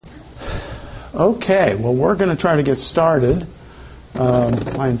Okay, well, we're going to try to get started.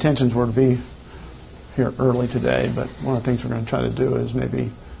 My intentions were to be here early today, but one of the things we're going to try to do is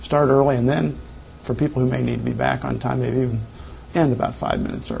maybe start early, and then for people who may need to be back on time, maybe even end about 5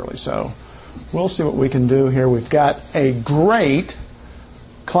 minutes early. So we'll see what we can do here. We've got a great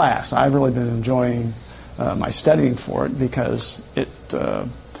class. I've really been enjoying my studying for it because I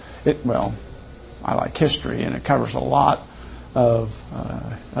like history, and it covers a lot of,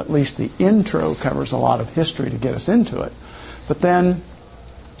 at least the intro covers a lot of history to get us into it. But then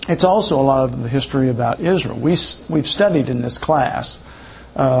it's also a lot of the history about Israel. We've studied in this class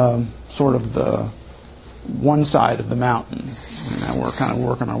sort of the one side of the mountain. And now we're kind of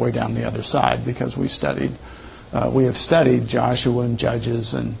working our way down the other side because we have studied Joshua and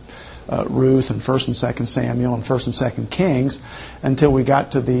Judges and Ruth and 1st and 2nd Samuel and 1st and 2nd Kings until we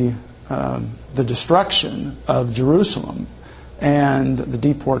got to the destruction of Jerusalem and the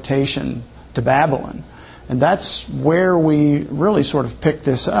deportation to Babylon. And that's where we really sort of pick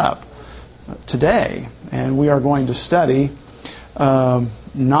this up today. And we are going to study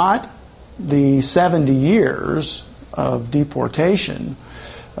not the 70 years of deportation.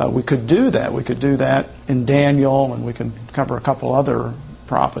 We could do that. We could do that in Daniel, and we can cover a couple other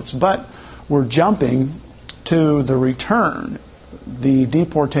prophets. But we're jumping to the return. The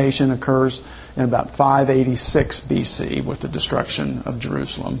deportation occurs in about 586 BC with the destruction of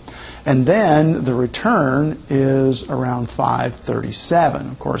Jerusalem. And then the return is around 537.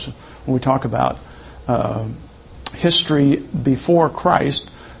 Of course, when we talk about history before Christ,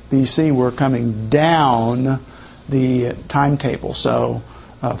 BC, we're coming down the timetable. So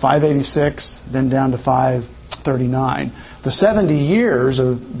 586, then down to 539. The 70 years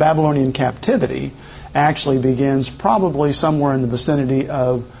of Babylonian captivity actually begins probably somewhere in the vicinity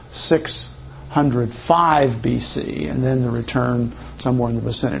of 605 BC, and then the return somewhere in the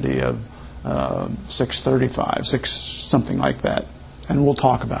vicinity of 635, something like that. And we'll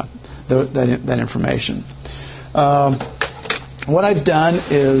talk about that information. What I've done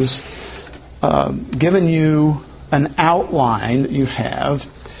is given you an outline that you have,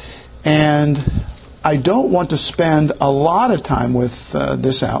 and I don't want to spend a lot of time with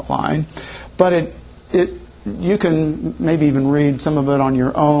this outline, but you can maybe even read some of it on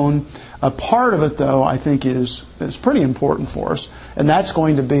your own. A part of it, though, I think is pretty important for us, and that's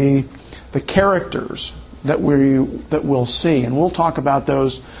going to be the characters that we'll see, and we'll talk about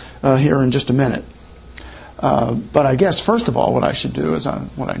those here in just a minute. But I guess first of all, what I should do is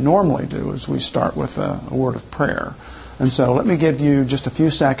what I normally do is we start with a word of prayer, and so let me give you just a few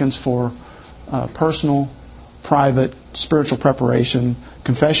seconds for personal, private, spiritual preparation,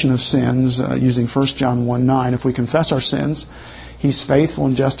 confession of sins, using 1 John 1:9. If we confess our sins, He's faithful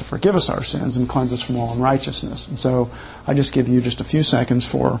and just to forgive us our sins and cleanse us from all unrighteousness. And so I just give you just a few seconds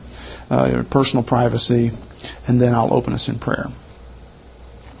for your personal privacy, and then I'll open us in prayer.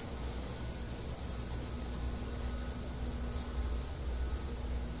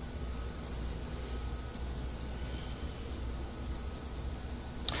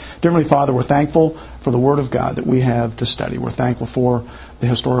 Dear Heavenly Father, we're thankful for the Word of God that we have to study. We're thankful for the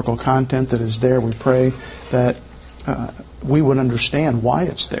historical content that is there. We pray that we would understand why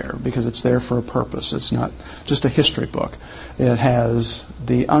it's there, because it's there for a purpose. It's not just a history book. It has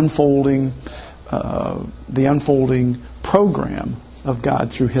the unfolding program of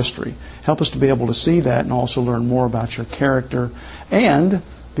God through history. Help us to be able to see that and also learn more about your character and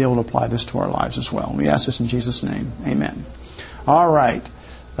be able to apply this to our lives as well. We ask this in Jesus' name. Amen. All right.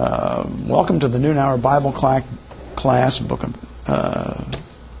 Welcome to the Noon Hour Bible class, book of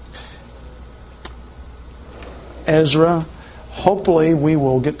Ezra. Hopefully we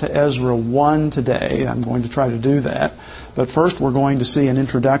will get to Ezra 1 today. I'm going to try to do that. But first we're going to see an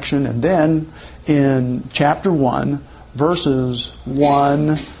introduction, and then in chapter 1, verses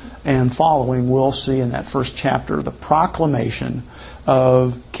 1 and following, we'll see in that first chapter the proclamation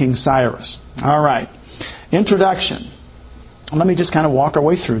of King Cyrus. All right. Introduction. Let me just kind of walk our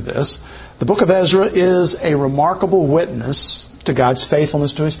way through this. The book of Ezra is a remarkable witness to God's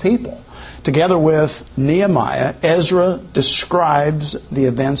faithfulness to His people. Together with Nehemiah, Ezra describes the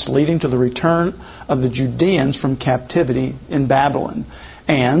events leading to the return of the Judeans from captivity in Babylon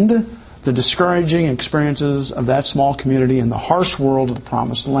and the discouraging experiences of that small community in the harsh world of the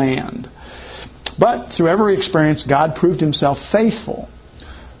Promised Land. But through every experience, God proved Himself faithful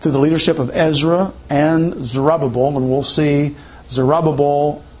through the leadership of Ezra and Zerubbabel, and we'll see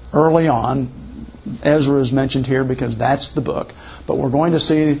Zerubbabel early on. Ezra is mentioned here because that's the book. But we're going to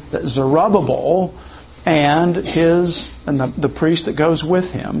see that Zerubbabel and the priest that goes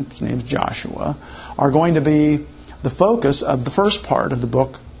with him, his name is Joshua, are going to be the focus of the first part of the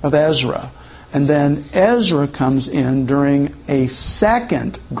book of Ezra. And then Ezra comes in during a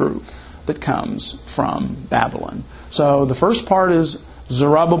second group that comes from Babylon. So the first part is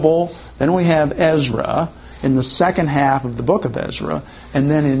Zerubbabel, then we have Ezra in the second half of the book of Ezra,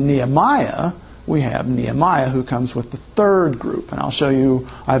 and then in Nehemiah, we have Nehemiah who comes with the third group. And I'll show you,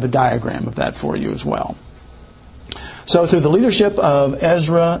 I have a diagram of that for you as well. So through the leadership of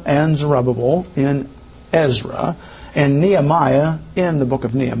Ezra and Zerubbabel in Ezra, and Nehemiah in the book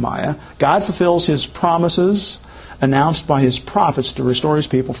of Nehemiah, God fulfills His promises announced by His prophets to restore His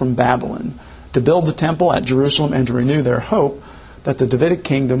people from Babylon, to build the temple at Jerusalem, and to renew their hope that the Davidic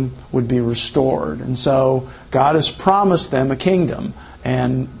kingdom would be restored. And so God has promised them a kingdom,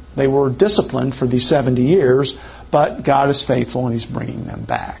 and they were disciplined for these 70 years, but God is faithful and He's bringing them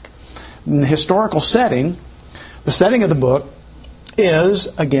back. In the historical setting, the setting of the book is,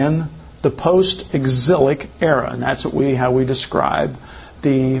 again, the post-exilic era, and that's how we describe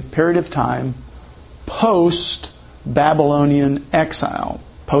the period of time post-Babylonian exile,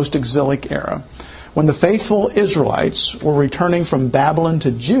 post-exilic era, when the faithful Israelites were returning from Babylon to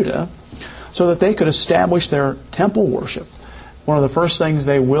Judah so that they could establish their temple worship. One of the first things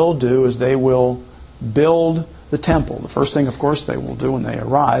they will do is they will build the temple. The first thing, of course, they will do when they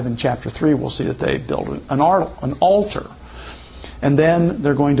arrive, in chapter 3, we'll see that they build an altar. And then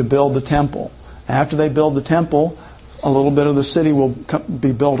they're going to build the temple. After they build the temple, a little bit of the city will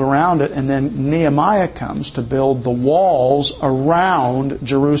be built around it, and then Nehemiah comes to build the walls around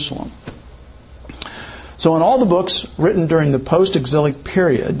Jerusalem. So in all the books written during the post-exilic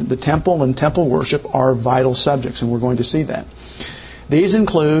period, the temple and temple worship are vital subjects, and we're going to see that. These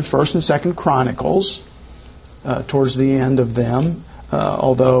include 1st and 2nd Chronicles, towards the end of them,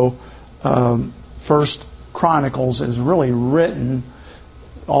 although 1st Chronicles is really written,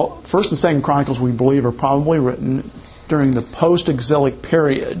 1st and 2nd Chronicles we believe are probably written during the post-exilic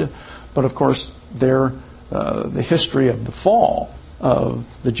period, but of course they're the history of the fall of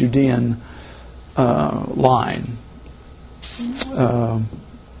the Judean line,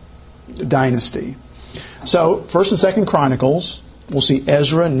 dynasty. So 1st and 2nd Chronicles, we'll see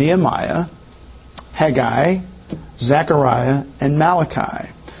Ezra, Nehemiah, Haggai, Zechariah, and Malachi.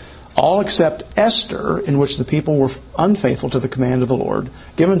 All except Esther, in which the people were unfaithful to the command of the Lord,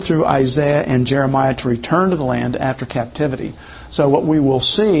 given through Isaiah and Jeremiah to return to the land after captivity. So what we will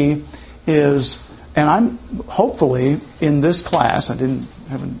see is, and I'm hopefully in this class,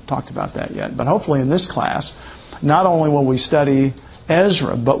 haven't talked about that yet, but hopefully in this class, not only will we study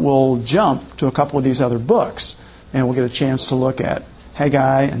Ezra, but we'll jump to a couple of these other books, and we'll get a chance to look at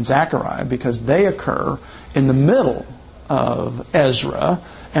Haggai and Zechariah, because they occur in the middle of Ezra,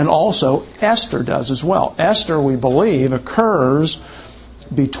 and also Esther does as well. Esther, we believe, occurs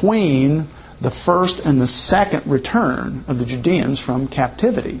between the first and the second return of the Judeans from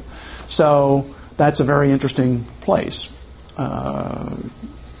captivity. So that's a very interesting place.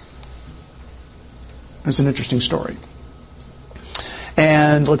 It's an interesting story.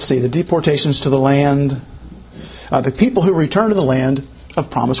 And let's see, the deportations to the land. The people who returned to the land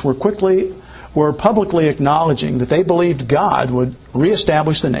of promise were publicly acknowledging that they believed God would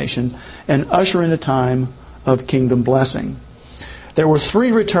reestablish the nation and usher in a time of kingdom blessing. There were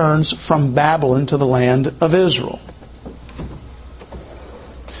 3 returns from Babylon to the land of Israel.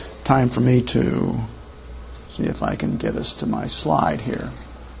 Time for me to see if I can get us to my slide here.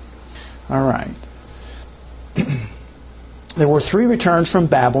 All right. There were 3 returns from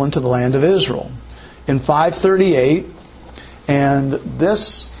Babylon to the land of Israel. In 538, and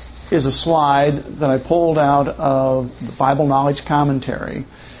this is a slide that I pulled out of the Bible Knowledge Commentary,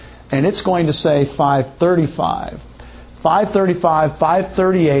 and it's going to say 535. 535,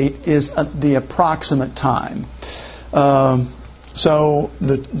 538 is the approximate time. So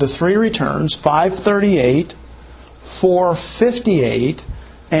the 3 returns, 538, 458,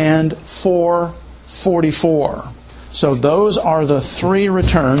 and 444. So those are the 3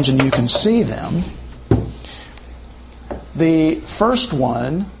 returns, and you can see them. The first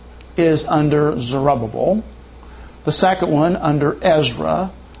one is under Zerubbabel, the second one under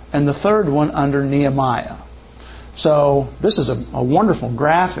Ezra, and the third one under Nehemiah. So this is a wonderful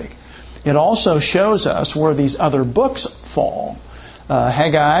graphic. It also shows us where these other books fall.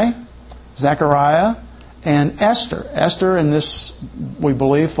 Haggai, Zechariah, and Esther. Esther, in this, we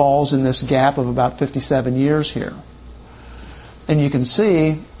believe, falls in this gap of about 57 years here. And you can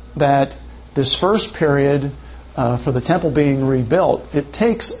see that this first period for the temple being rebuilt, it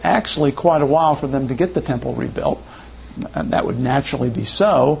takes actually quite a while for them to get the temple rebuilt. And that would naturally be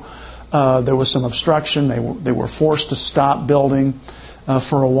so. There was some obstruction. They were forced to stop building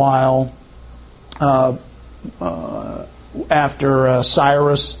for a while after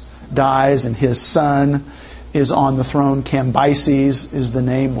Cyrus dies and his son is on the throne. Cambyses is the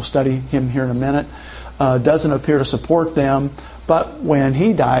name. We'll study him here in a minute. Doesn't appear to support them. But when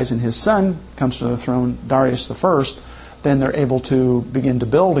he dies and his son comes to the throne, Darius I, then they're able to begin to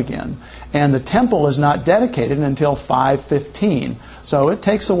build again. And the temple is not dedicated until 515. So it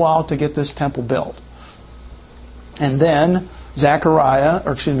takes a while to get this temple built. And then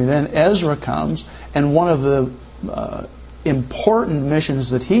then Ezra comes, and one of the important missions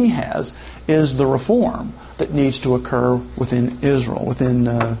that he has is the reform that needs to occur within Israel, within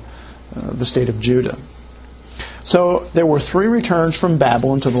the state of Judah. So there were 3 returns from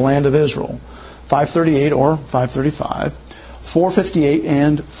Babylon to the land of Israel, 538 or 535, 458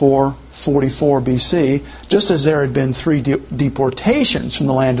 and 444 BC, just as there had been 3 deportations from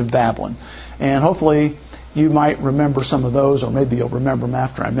the land of Babylon. And hopefully you might remember some of those, or maybe you'll remember them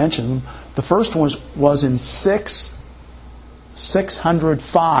after I mention them. The first one was in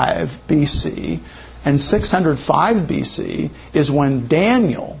 605 BC, and 605 BC is when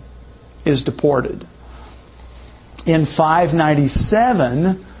Daniel is deported. In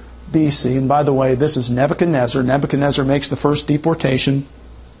 597 BC, and by the way, this is Nebuchadnezzar. Nebuchadnezzar makes the first deportation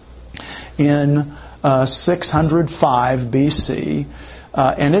in 605 BC,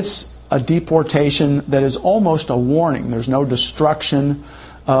 and it's a deportation that is almost a warning. There's no destruction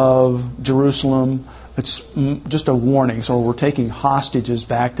of Jerusalem. It's just a warning. So we're taking hostages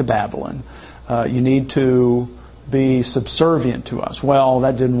back to Babylon. You need to be subservient to us. Well,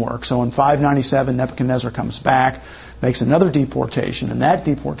 that didn't work. So in 597, Nebuchadnezzar comes back, makes another deportation, and that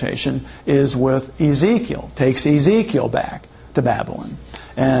deportation is with Ezekiel, takes Ezekiel back to Babylon.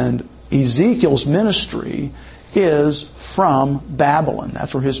 And Ezekiel's ministry is from Babylon.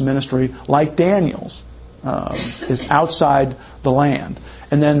 That's where his ministry, like Daniel's, is outside the land.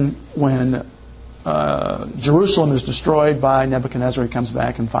 And then when Jerusalem is destroyed by Nebuchadnezzar, he comes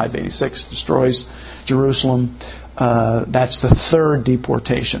back in 586, destroys Jerusalem. That's the 3rd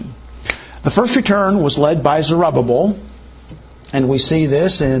deportation. The first return was led by Zerubbabel, and we see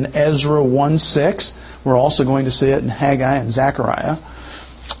this in Ezra 1:6. We're also going to see it in Haggai and Zechariah.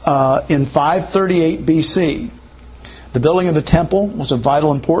 In 538 BC, the building of the temple was of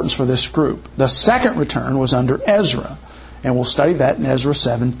vital importance for this group. The second return was under Ezra, and we'll study that in Ezra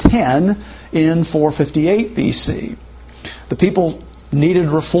 7:10 in 458 BC. The people needed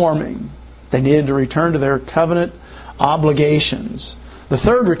reforming. They needed to return to their covenant obligations. The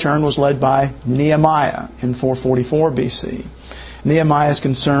third return was led by Nehemiah in 444 BC. Nehemiah's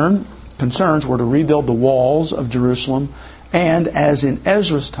concerns were to rebuild the walls of Jerusalem and, as in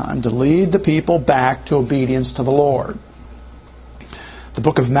Ezra's time, to lead the people back to obedience to the Lord. The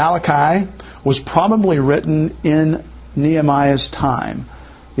book of Malachi was probably written in Nehemiah's time.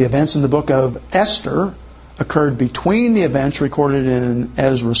 The events in the book of Esther occurred between the events recorded in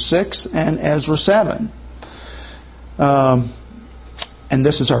Ezra 6 and Ezra 7. And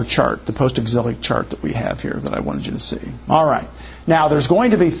this is our chart, the post-exilic chart that we have here that I wanted you to see. All right. Now, there's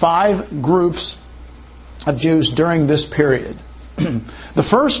going to be 5 groups of Jews during this period. The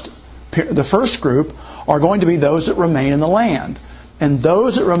first group are going to be those that remain in the land. And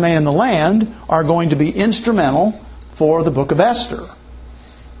those that remain in the land are going to be instrumental for the book of Esther.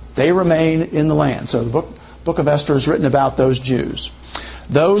 They remain in the land. So the book of Esther is written about those Jews.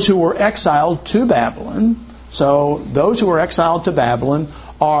 Those who were exiled to Babylon. So those who were exiled to Babylon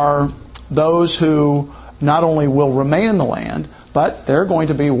are those who not only will remain in the land, but they're going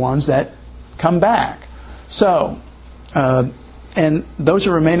to be ones that come back. So, and those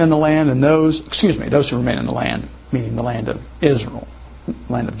who remain in the land and those who remain in the land, meaning the land of Israel,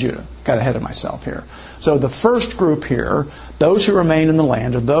 land of Judah. Got ahead of myself here. So the first group here, those who remain in the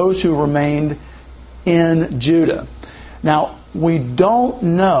land, are those who remained in Judah. Now, we don't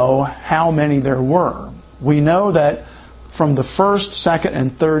know how many there were. We know that from the first, second,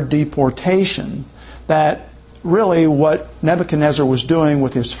 and third deportation, that really what Nebuchadnezzar was doing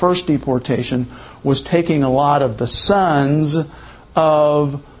with his first deportation was taking a lot of the sons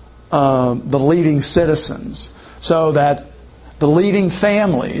of the leading citizens, so that the leading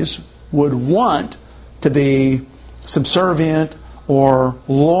families would want to be subservient or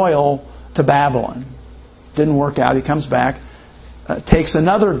loyal to Babylon. Didn't work out. He comes back, takes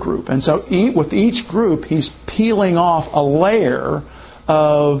another group. And so with each group, he's peeling off a layer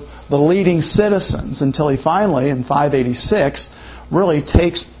of the leading citizens until he finally, in 586, really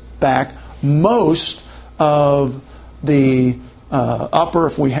takes back most of the upper,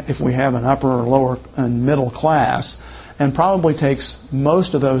 if we have an upper or lower and middle class, and probably takes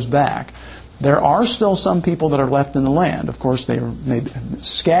most of those back. There are still some people that are left in the land. Of course, they were maybe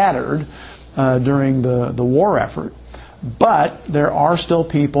scattered during the war effort. But there are still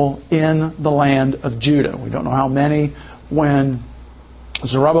people in the land of Judah. We don't know how many. When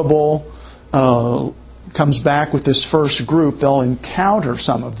Zerubbabel comes back with this first group, they'll encounter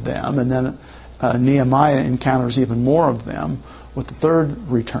some of them, and then Nehemiah encounters even more of them with the third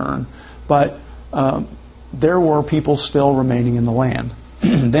return. But there were people still remaining in the land.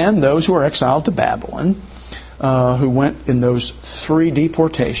 Then those who were exiled to Babylon, who went in those 3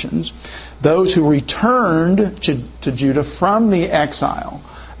 deportations, those who returned to Judah from the exile,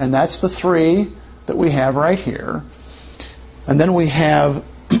 and that's the 3 that we have right here. And then we have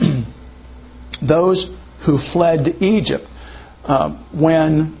those who fled to Egypt.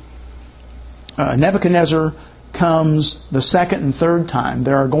 When Nebuchadnezzar comes the second and third time,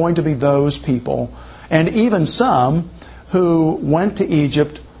 there are going to be those people, and even some who went to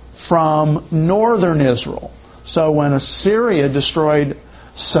Egypt from northern Israel. So when Assyria destroyed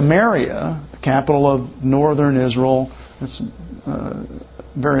Samaria, the capital of northern Israel, it's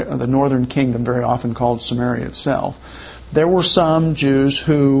the northern kingdom, very often called Samaria itself, there were some Jews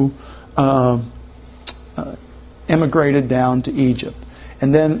who emigrated down to Egypt.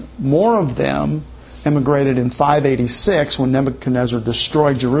 And then more of them emigrated in 586 when Nebuchadnezzar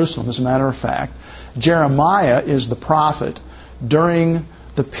destroyed Jerusalem. As a matter of fact, Jeremiah is the prophet during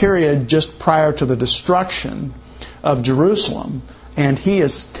the period just prior to the destruction of Jerusalem, and he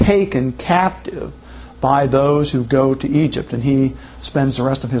is taken captive by those who go to Egypt, and he spends the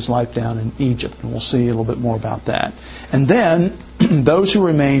rest of his life down in Egypt, and we'll see a little bit more about that. And then those who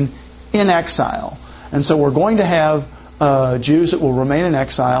remain in exile. And so we're going to have Jews that will remain in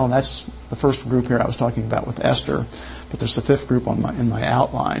exile, and that's the first group here I was talking about with Esther, but there's the 5th group in my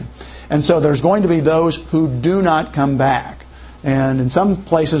outline. And so there's going to be those who do not come back. And in some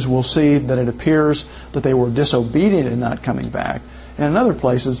places we'll see that it appears that they were disobedient in not coming back. And in other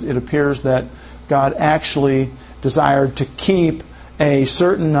places it appears that God actually desired to keep a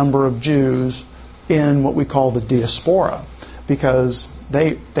certain number of Jews in what we call the diaspora, because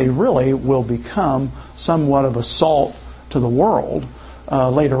they really will become somewhat of a salt to the world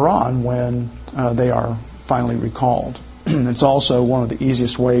later on when they are finally recalled. It's also one of the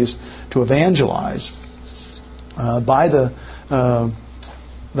easiest ways to evangelize. By the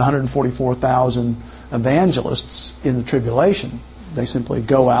 144,000 evangelists in the tribulation, they simply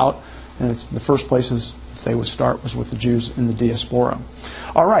go out, and it's the first places they would start was with the Jews in the diaspora.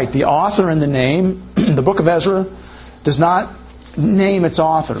 All right, the author and the name. The book of Ezra does not name its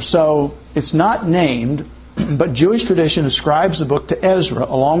author, so it's not named, but Jewish tradition ascribes the book to Ezra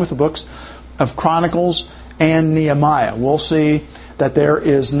along with the books of Chronicles and Nehemiah. We'll see that there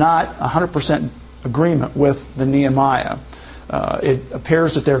is not 100% agreement with the Nehemiah. It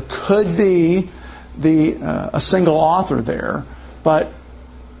appears that there could be a single author there, but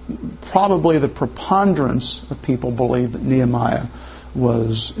probably the preponderance of people believe that Nehemiah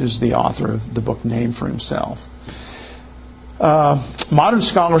is the author of the book named for himself. Modern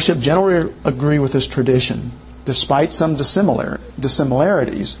scholarship generally agree with this tradition. Despite some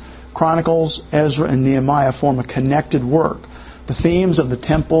dissimilarities, Chronicles, Ezra, and Nehemiah form a connected work. The themes of the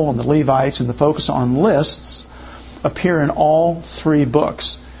temple and the Levites and the focus on lists appear in all 3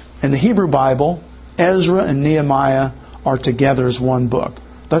 books. In the Hebrew Bible, Ezra and Nehemiah are together as one book.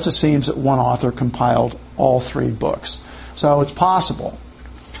 Thus it seems that one author compiled all 3 books. So it's possible.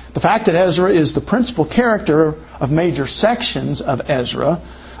 The fact that Ezra is the principal character of major sections of Ezra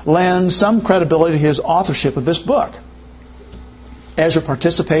lends some credibility to his authorship of this book. Ezra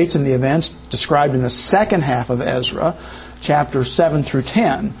participates in the events described in the second half of Ezra, chapters 7 through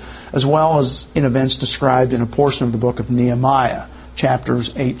 10, as well as in events described in a portion of the book of Nehemiah,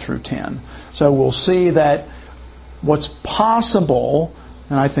 chapters 8 through 10. So we'll see that what's possible,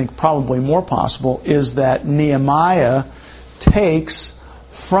 and I think probably more possible, is that Nehemiah takes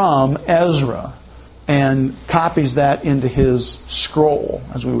from Ezra and copies that into his scroll,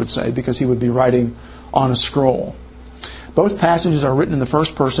 as we would say, because he would be writing on a scroll. Both passages are written in the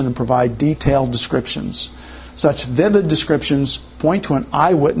first person and provide detailed descriptions. Such vivid descriptions point to an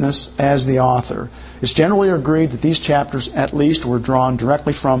eyewitness as the author. It's generally agreed that these chapters at least were drawn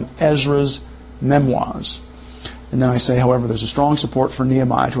directly from Ezra's memoirs. And then I say, however, there's a strong support for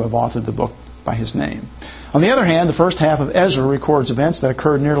Nehemiah to have authored the book by his name. On the other hand, the first half of Ezra records events that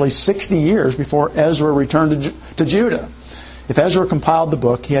occurred nearly 60 years before Ezra returned to Judah. If Ezra compiled the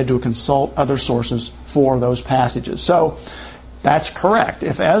book, he had to consult other sources for those passages. So that's correct.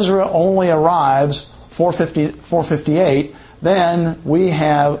 If Ezra only arrives 458, then we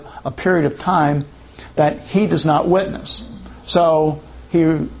have a period of time that he does not witness. So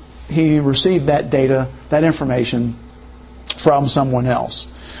he received that data, that information from someone else.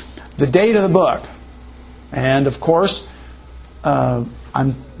 The date of the book. And of course,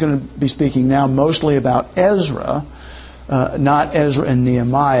 I'm going to be speaking now mostly about Ezra, not Ezra and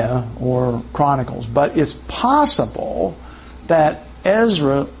Nehemiah or Chronicles. But it's possible that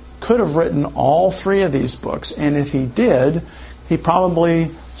Ezra could have written all three of these books, and if he did, he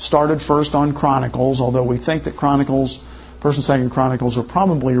probably started first on Chronicles, although we think that Chronicles, 1st and 2nd Chronicles, were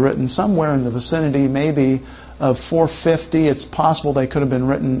probably written somewhere in the vicinity maybe of 450. It's possible they could have been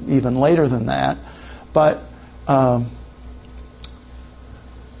written even later than that. But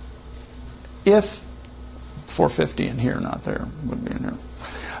if 450 in here, not there, would be in here.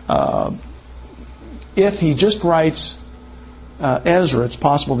 If he just writes Ezra, it's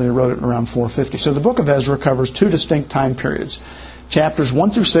possible that he wrote it around 450. So the book of Ezra covers two distinct time periods. Chapters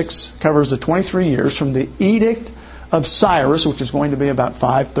 1 through 6 covers the 23 years from the Edict of Cyrus, which is going to be about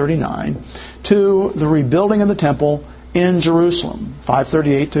 539, to the rebuilding of the temple in Jerusalem,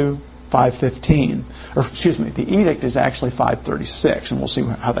 538 to 515. Or, excuse me, the edict is actually 536, and we'll see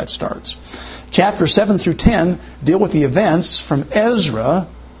how that starts. Chapters 7 through 10 deal with the events from Ezra,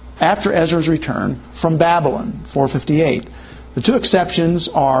 after Ezra's return from Babylon, 458. The two exceptions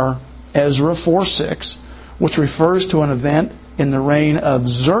are Ezra 4:6, which refers to an event in the reign of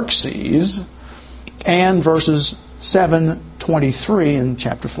Xerxes, and verses 7:23 in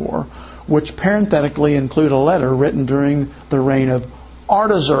chapter 4, which parenthetically include a letter written during the reign of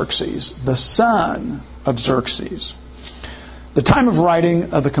Artaxerxes, the son of Xerxes. The time of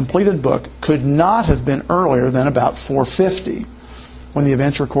writing of the completed book could not have been earlier than about 450, when the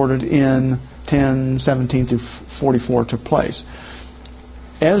events recorded in 10:17 through 44 took place.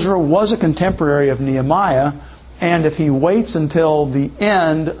 Ezra was a contemporary of Nehemiah, and if he waits until the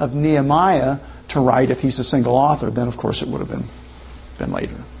end of Nehemiah to write, if he's a single author, then of course it would have been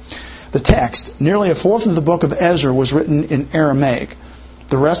later. The text, nearly a fourth of the book of Ezra, was written in Aramaic.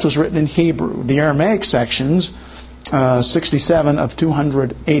 The rest was written in Hebrew. The Aramaic sections, 67 of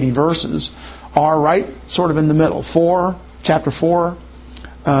 280 verses, are right sort of in the middle. Chapter 4,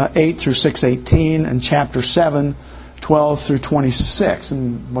 8 through 6:18, and chapter 7, 12 through 26.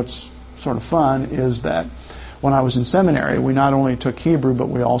 And what's sort of fun is that when I was in seminary, we not only took Hebrew, but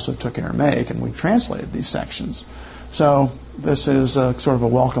we also took Aramaic, and we translated these sections. So this is sort of a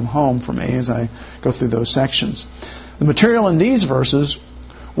welcome home for me as I go through those sections. The material in these verses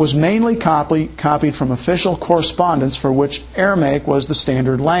was mainly copied from official correspondence, for which Aramaic was the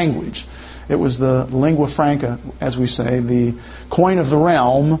standard language. It was the lingua franca, as we say, the coin of the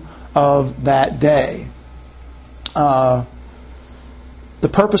realm of that day. The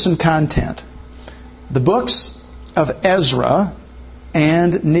purpose and content. The books of Ezra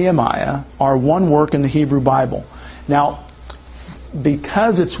and Nehemiah are one work in the Hebrew Bible. Now,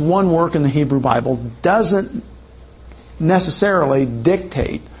 because it's one work in the Hebrew Bible doesn't necessarily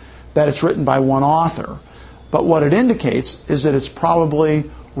dictate that it's written by one author. But what it indicates is that it's probably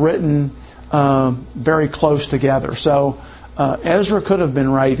written very close together. So Ezra could have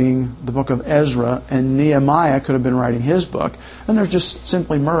been writing the book of Ezra, and Nehemiah could have been writing his book, and they're just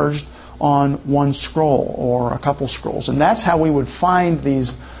simply merged on one scroll or a couple scrolls. And that's how we would find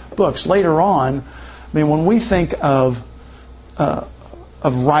these books. Later on, I mean, when we think of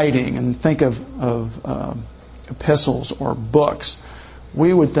writing and think of epistles or books,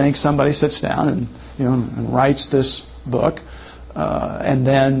 we would think somebody sits down and writes this book, and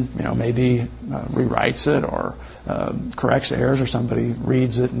then maybe rewrites it or corrects errors, or somebody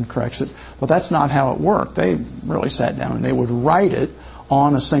reads it and corrects it. But that's not how it worked. They really sat down and they would write it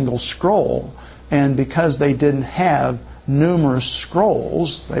on a single scroll, and because they didn't have numerous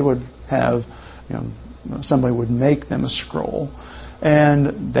scrolls, they would have somebody would make them a scroll,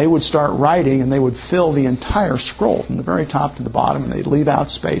 and they would start writing, and they would fill the entire scroll from the very top to the bottom, and they'd leave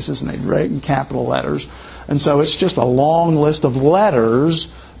out spaces, and they'd write in capital letters. And so it's just a long list of letters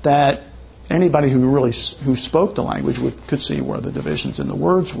that anybody who spoke the language could see where the divisions in the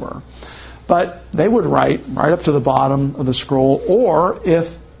words were. But they would write right up to the bottom of the scroll, or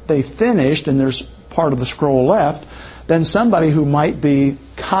if they finished and there's part of the scroll left, then somebody who might be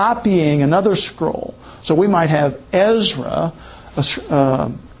copying another scroll. So we might have Ezra,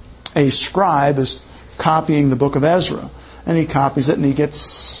 a scribe is copying the book of Ezra, and he copies it, and he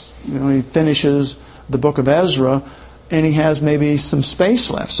gets, he finishes the book of Ezra, and he has maybe some space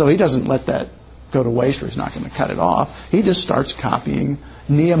left. So he doesn't let that go to waste, or he's not going to cut it off. He just starts copying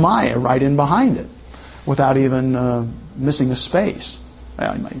Nehemiah right in behind it without even missing a space.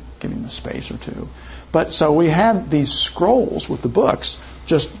 Well, he might give him a space or two. But so we have these scrolls with the books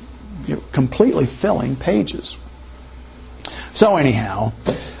just completely filling pages. So anyhow,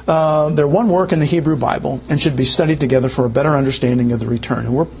 they're one work in the Hebrew Bible and should be studied together for a better understanding of the return.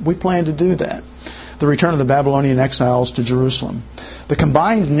 And we plan to do that. the return of the Babylonian exiles to Jerusalem. The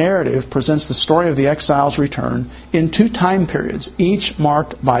combined narrative presents the story of the exiles' return in two time periods, each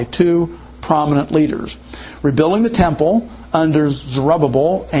marked by two prominent leaders. Rebuilding the temple under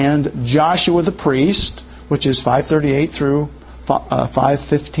Zerubbabel and Joshua the priest, which is 538 through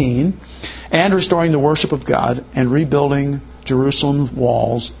 515, and restoring the worship of God and rebuilding Jerusalem's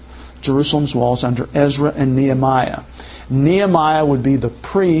walls under Ezra and Nehemiah. Nehemiah would be the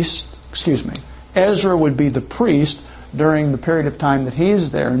priest, Ezra would be the priest during the period of time that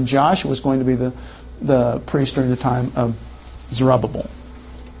he's there, and Joshua was going to be the priest during the time of Zerubbabel.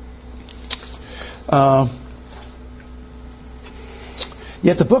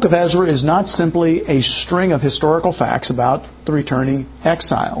 Yet the book of Ezra is not simply a string of historical facts about the returning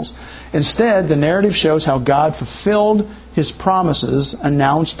exiles. Instead, the narrative shows how God fulfilled His promises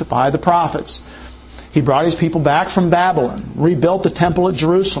announced by the prophets. He brought His people back from Babylon, rebuilt the temple at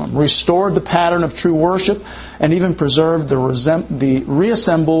Jerusalem, restored the pattern of true worship, and even preserved the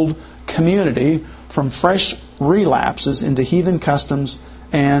reassembled community from fresh relapses into heathen customs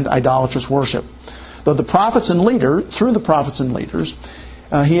and idolatrous worship. Through the prophets and leaders,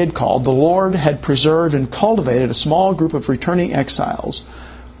 He had called, the Lord had preserved and cultivated a small group of returning exiles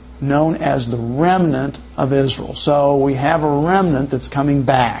known as the remnant of Israel. So we have a remnant that's coming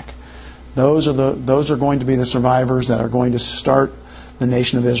back. Those are going to be the survivors that are going to start the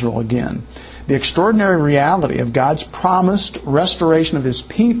nation of Israel again. The extraordinary reality of God's promised restoration of His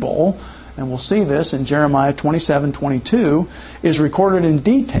people, and we'll see this in Jeremiah 27:22, is recorded in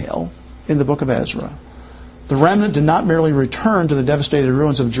detail in the book of Ezra. The remnant did not merely return to the devastated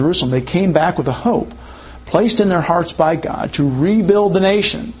ruins of Jerusalem. They came back with a hope placed in their hearts by God to rebuild the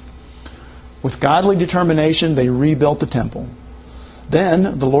nation. With godly determination, they rebuilt the temple.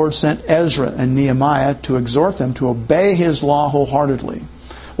 Then the Lord sent Ezra and Nehemiah to exhort them to obey His law wholeheartedly.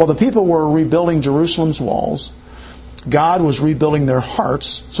 While the people were rebuilding Jerusalem's walls, God was rebuilding their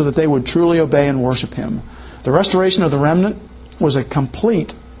hearts so that they would truly obey and worship Him. The restoration of the remnant was a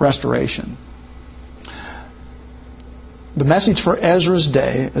complete restoration. The message for Ezra's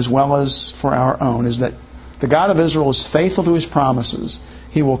day, as well as for our own, is that the God of Israel is faithful to His promises.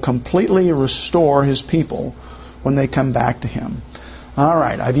 He will completely restore His people when they come back to Him. All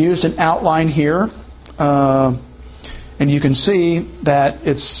right, I've used an outline here, and you can see that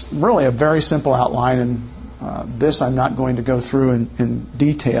it's really a very simple outline, and this I'm not going to go through in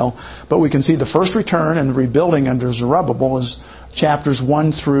detail, but we can see the first return and the rebuilding under Zerubbabel is chapters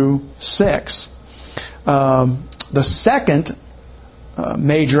 1 through 6. The second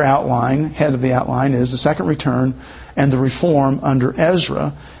major outline, head of the outline, is the second return and the reform under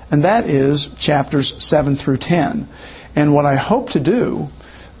Ezra, and that is chapters 7 through 10. And what I hope to do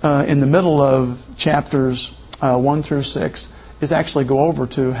in the middle of chapters 1 through 6 is actually go over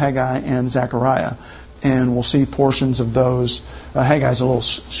to Haggai and Zechariah, and we'll see portions of those. Haggai's a little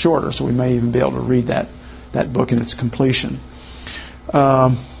shorter, so we may even be able to read that book in its completion.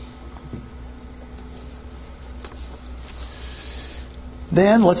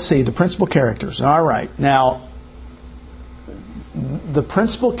 Then let's see the principal characters. All right, now the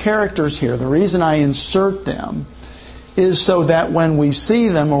principal characters here, the reason I insert them is so that when we see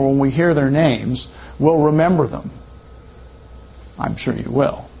them or when we hear their names, we'll remember them. I'm sure you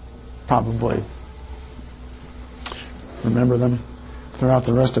will. Probably remember them throughout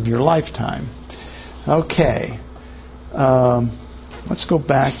the rest of your lifetime. Okay. Let's go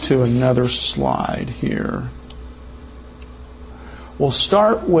back to another slide here. We'll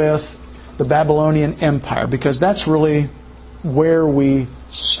start with the Babylonian Empire because that's really where we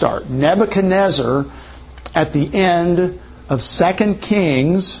start. Nebuchadnezzar, at the end of 2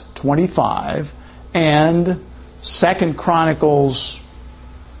 Kings 25 and 2 Chronicles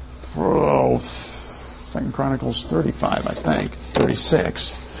 35, I think,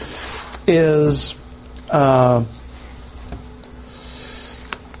 36, is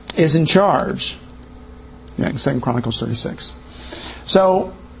in charge. Yeah, 2 Chronicles 36.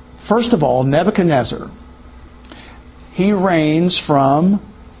 So, first of all, Nebuchadnezzar, he reigns from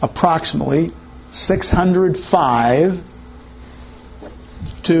approximately 605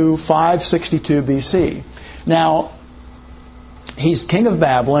 to 562 BC. Now, he's king of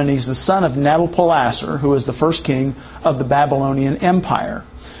Babylon. He's the son of Nabopolassar, who is the first king of the Babylonian Empire.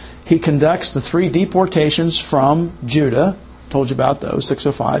 He conducts the 3 deportations from Judah. Told you about those.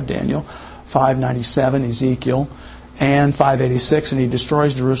 605, Daniel. 597, Ezekiel. And 586, and he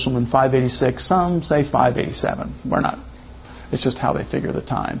destroys Jerusalem in 586. Some say 587. We're not. It's just how they figure the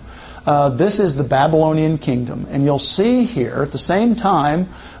time. This is the Babylonian kingdom. And you'll see here, at the same time,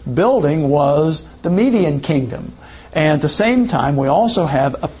 building was the Median kingdom. And at the same time, we also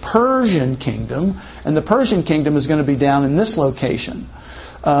have a Persian kingdom, and the Persian kingdom is going to be down in this location.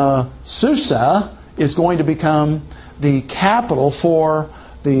 Susa is going to become the capital for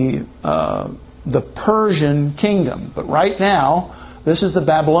the Persian kingdom. But right now, this is the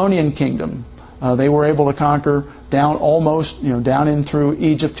Babylonian kingdom. They were able to conquer down almost, down in through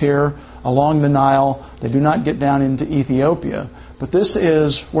Egypt here, along the Nile. They do not get down into Ethiopia. But this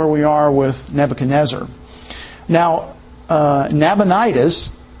is where we are with Nebuchadnezzar. Now,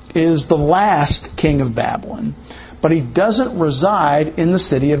 Nabonidus is the last king of Babylon, but he doesn't reside in the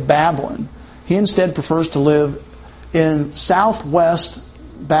city of Babylon. He instead prefers to live in southwest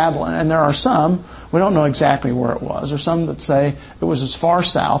Babylon. And there are some, we don't know exactly where it was. There's some that say it was as far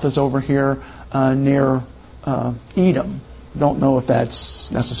south as over here near Edom. Don't know if that's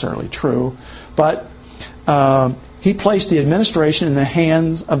necessarily true. But he placed the administration in the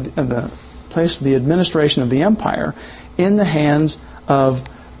hands of the administration of the empire in the hands of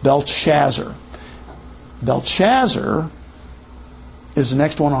Belshazzar. Belshazzar is the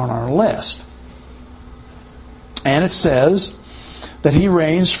next one on our list. And it says that he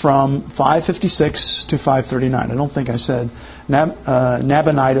reigns from 556 to 539. I don't think I said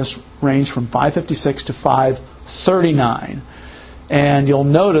Nabonidus reigns from 556 to 539. And you'll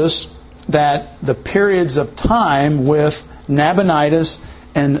notice that the periods of time with Nabonidus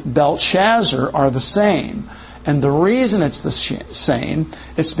and Belshazzar are the same. And the reason it's the same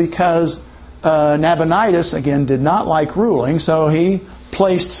is because Nabonidus, again, did not like ruling, so he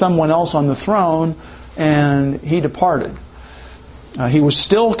placed someone else on the throne and he departed. He was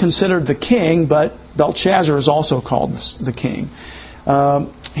still considered the king, but Belshazzar is also called the king.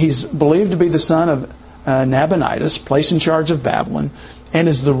 He's believed to be the son of Nabonidus, placed in charge of Babylon, and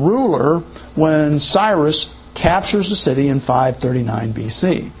is the ruler when Cyrus captures the city in 539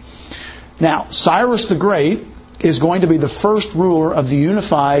 BC. Now, Cyrus the Great is going to be the first ruler of the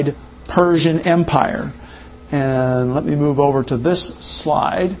unified Persian Empire. And let me move over to this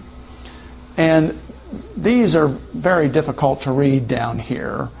slide. And these are very difficult to read down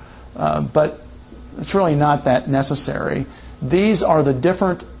here, but it's really not that necessary. These are the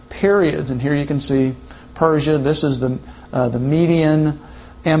different periods, and here you can see Persia. This is the Median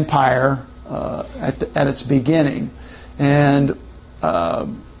Empire at its beginning, and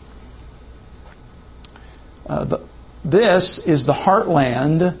this is the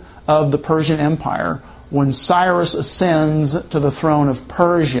heartland of the Persian Empire when Cyrus ascends to the throne of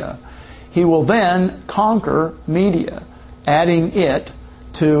Persia. He will then conquer Media, adding it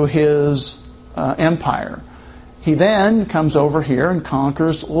to his empire. He then comes over here and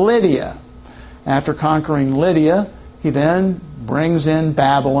conquers Lydia. After conquering Lydia, he then brings in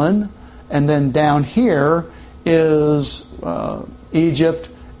Babylon, and then down here is Egypt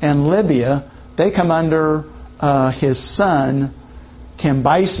and Libya. They come under his son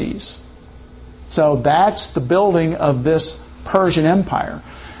Cambyses. So that's the building of this Persian Empire.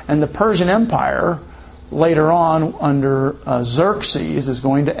 And the Persian Empire, later on under Xerxes, is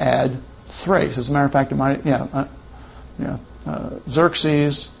going to add Thrace. As a matter of fact, it might,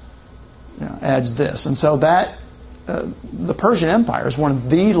 Xerxes adds this. And so that the Persian Empire is one of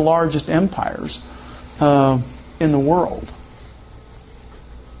the largest empires in the world.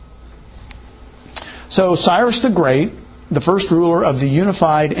 So Cyrus the Great, the first ruler of the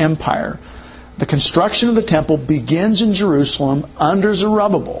unified empire. The construction of the temple begins in Jerusalem under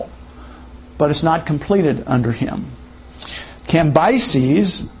Zerubbabel, but it's not completed under him.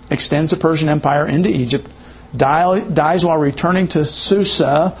 Cambyses extends the Persian Empire into Egypt, dies while returning to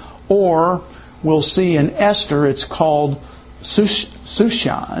Susa, or we'll see in Esther it's called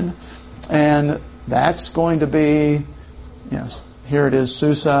Shushan, and that's going to be, yes, here it is,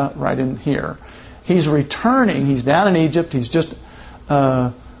 Susa, right in here. He's returning, he's down in Egypt, he's just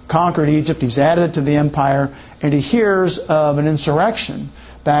conquered Egypt, he's added it to the empire, and he hears of an insurrection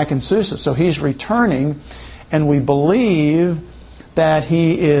back in Susa. So he's returning, and we believe that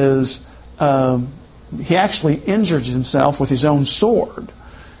he actually injures himself with his own sword,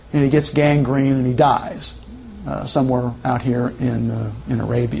 and he gets gangrene and he dies somewhere out here in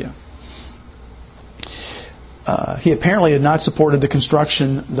Arabia. He apparently had not supported the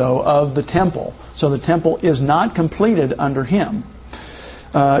construction, though, of the temple. So the temple is not completed under him.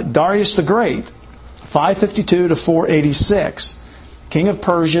 Darius the Great, 552 to 486, king of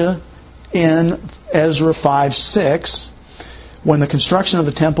Persia, in Ezra 5:6, when the construction of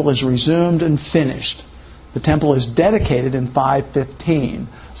the temple is resumed and finished. The temple is dedicated in 515.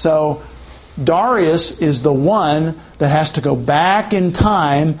 So Darius is the one that has to go back in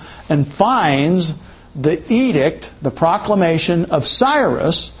time and finds the edict, the proclamation of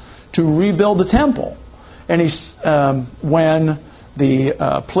Cyrus to rebuild the temple. And when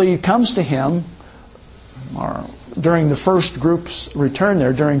the plea comes to him, or during the first group's return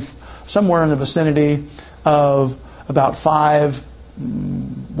there, during somewhere in the vicinity of about 5,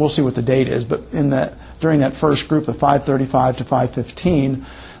 we'll see what the date is, but during that first group of 535 to 515,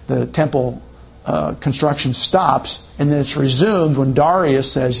 the temple construction stops, and then it's resumed when Darius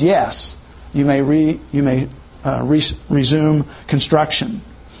says, yes, you may resume construction.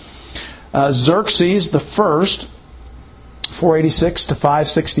 Xerxes the first, 486 to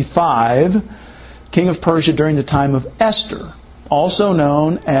 565, king of Persia during the time of Esther, also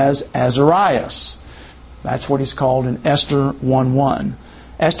known as Azarias. That's what he's called in Esther 1:1.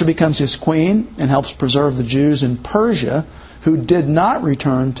 Esther becomes his queen and helps preserve the Jews in Persia who did not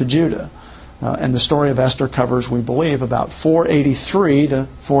return to Judah. And the story of Esther covers, we believe, about 483 to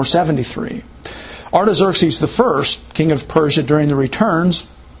 473. Artaxerxes I, king of Persia during the returns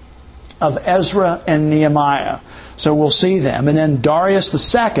of Ezra and Nehemiah. So we'll see them. And then Darius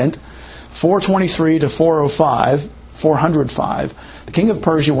II, 423 to 405, the king of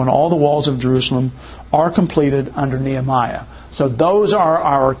Persia, when all the walls of Jerusalem are completed under Nehemiah. So those are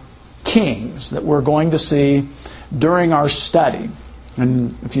our kings that we're going to see during our study.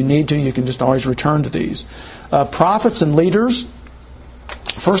 And if you need to, you can just always return to these. Prophets and leaders.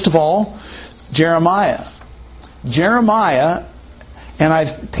 First of all, Jeremiah. Jeremiah, and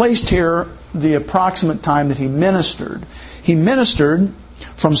I've placed here the approximate time that he ministered. He ministered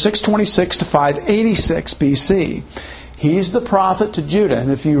from 626 to 586 BC. He's the prophet to Judah.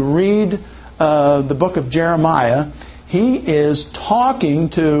 And if you read the book of Jeremiah, he is talking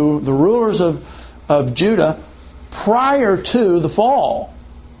to the rulers of Judah prior to the fall.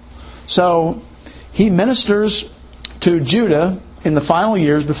 So he ministers to Judah in the final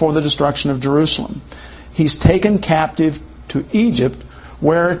years before the destruction of Jerusalem. He's taken captive to Egypt,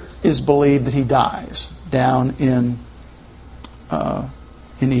 where it is believed that he dies, down in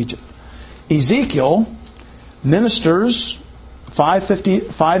Egypt. Ezekiel ministers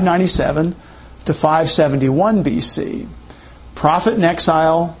 597 to 571 BC. Prophet in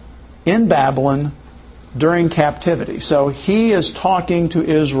exile in Babylon during captivity. So he is talking to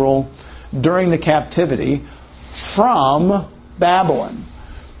Israel during the captivity from Babylon.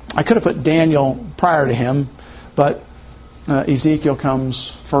 I could have put Daniel prior to him, but Ezekiel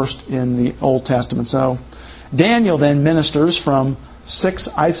comes first in the Old Testament. So Daniel then ministers from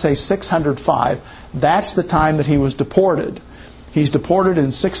 605. That's the time that he was deported. He's deported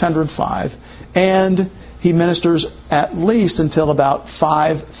in 605, and he ministers at least until about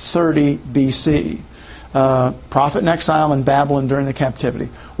 530 BC. Prophet in exile in Babylon during the captivity.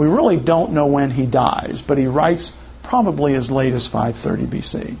 We really don't know when he dies, but he writes probably as late as 530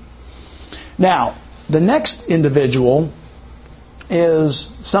 BC. Now, the next individual is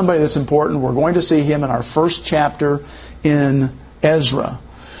somebody that's important. We're going to see him in our first chapter in Ezra.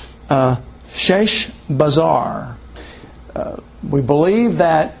 Sheshbazzar. We believe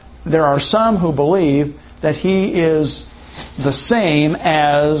that there are some who believe that he is the same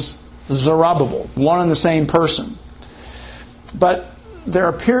as Zerubbabel, one and the same person. But there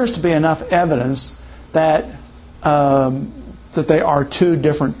appears to be enough evidence that they are two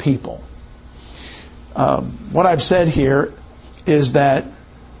different people. What I've said here is that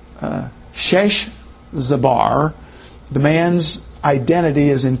Sheshbazzar, the man's identity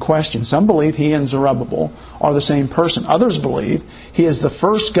is in question. Some believe he and Zerubbabel are the same person. Others believe he is the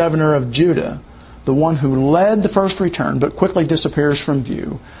first governor of Judah, the one who led the first return but quickly disappears from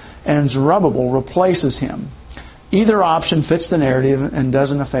view, and Zerubbabel replaces him. Either option fits the narrative and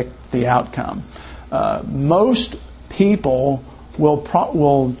doesn't affect the outcome. Most people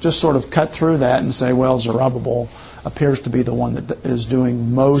will just sort of cut through that and say, well, Zerubbabel appears to be the one that is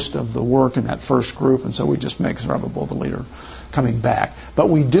doing most of the work in that first group, and so we just make Zerubbabel the leader coming back. But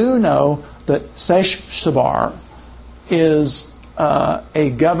we do know that Sheshbazzar is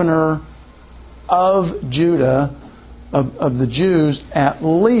a governor of Judah, of the Jews, at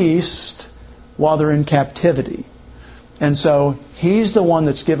least while they're in captivity. And so he's the one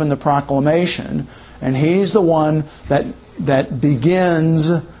that's given the proclamation, and he's the one that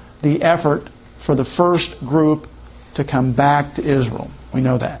begins the effort for the first group to come back to Israel. We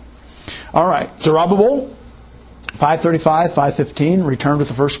know that. All right, Zerubbabel, 535, 515, returned with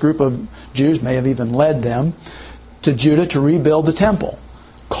the first group of Jews, may have even led them to Judah to rebuild the temple.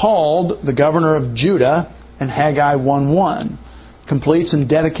 Called the governor of Judah in Haggai 1:1, completes and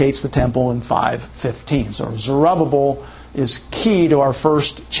dedicates the temple in 515. So Zerubbabel is key to our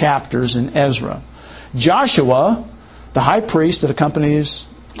first chapters in Ezra. Joshua, the high priest that accompanies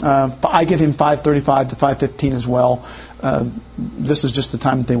I give him 535 to 515 as well. This is just the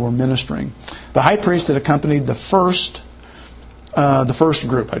time that they were ministering. The high priest had accompanied the first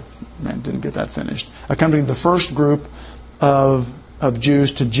group. I didn't get that finished. Accompanied the first group of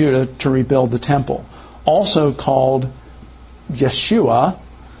Jews to Judah to rebuild the temple, also called Yeshua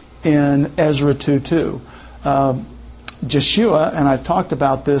in Ezra 2:2. Yeshua, and I've talked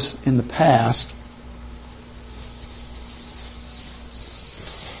about this in the past,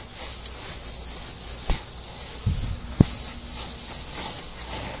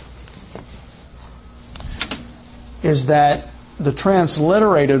 is that the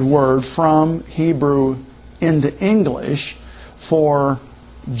transliterated word from Hebrew into English for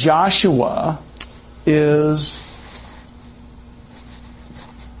Joshua is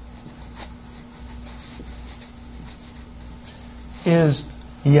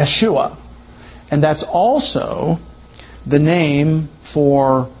Yeshua. And that's also the name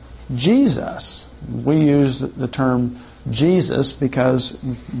for Jesus. We use the term Jesus because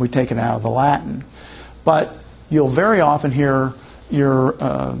we take it out of the Latin. But you'll very often hear your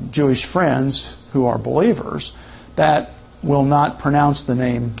Jewish friends who are believers that will not pronounce the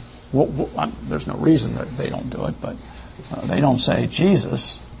name. There's no reason that they don't do it, but they don't say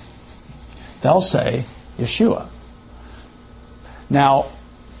Jesus. They'll say Yeshua. Now,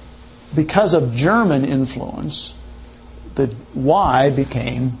 because of German influence, the Y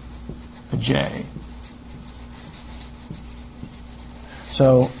became a J.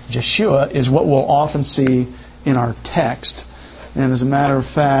 So Yeshua is what we'll often see in our text. And as a matter of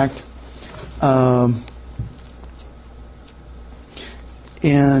fact,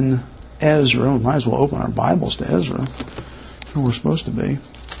 in Ezra, we might as well open our Bibles to Ezra, where we're supposed to be.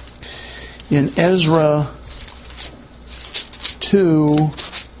 In Ezra 2:2,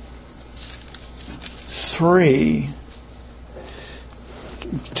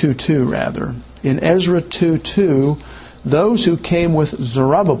 in Ezra 2:2, those who came with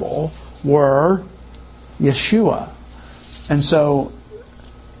Zerubbabel were Yeshua. And so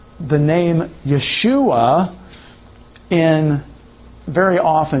the name Yeshua very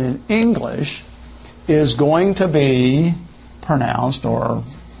often in English is going to be pronounced or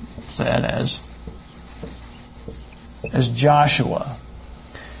said as Joshua.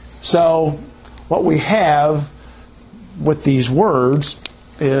 So what we have with these words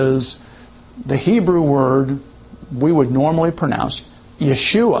is the Hebrew word we would normally pronounce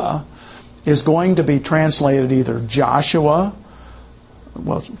Yeshua is going to be translated either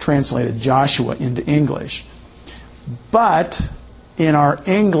translated Joshua into English. But in our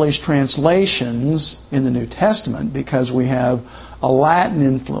English translations in the New Testament, because we have a Latin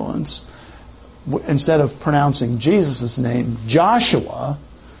influence, instead of pronouncing Jesus' name Joshua,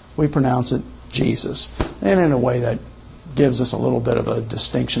 we pronounce it Jesus. And in a way that gives us a little bit of a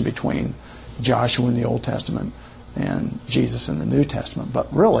distinction between Joshua in the Old Testament and Jesus in the New Testament.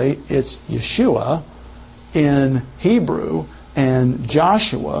 But really, it's Yeshua in Hebrew and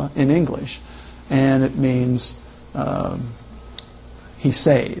Joshua in English. And it means he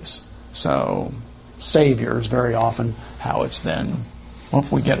saves. So Savior is very often how it's then. Well,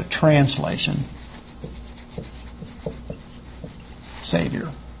 if we get a translation,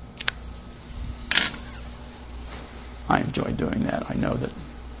 Savior. I enjoy doing that. I know that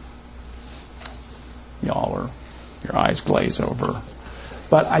your eyes glaze over.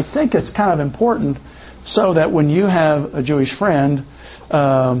 But I think it's kind of important so that when you have a Jewish friend,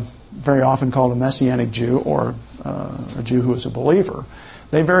 very often called a Messianic Jew or a Jew who is a believer,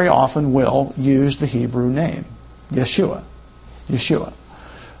 they very often will use the Hebrew name, Yeshua. Yeshua.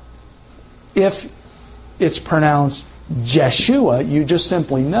 If it's pronounced Jeshua, you just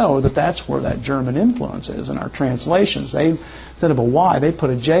simply know that that's where that German influence is in our translations. Instead of a Y, they put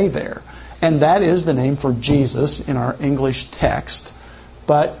a J there. And that is the name for Jesus in our English text.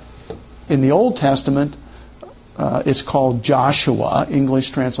 But in the Old Testament, it's called Joshua, English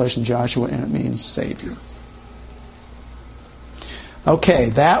translation Joshua, and it means Savior.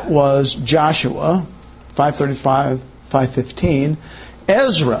 Okay, that was Joshua, 535, 515.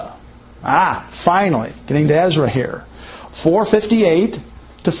 Ezra. Finally, getting to Ezra here. 458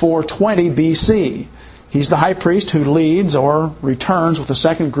 to 420 BC. He's the high priest who leads or returns with the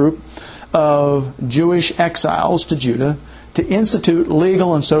second group of Jewish exiles to Judah to institute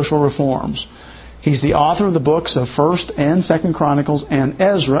legal and social reforms. He's the author of the books of 1st and 2nd Chronicles and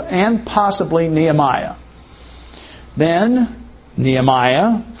Ezra and possibly Nehemiah. Then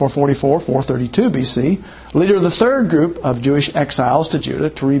Nehemiah, 444, 432 BC, leader of the third group of Jewish exiles to Judah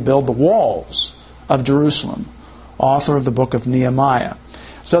to rebuild the walls of Jerusalem, author of the book of Nehemiah.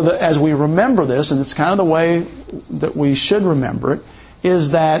 So that as we remember this, and it's kind of the way that we should remember it,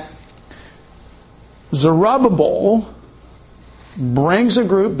 is that Zerubbabel brings a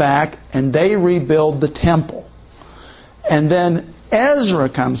group back and they rebuild the temple. And then Ezra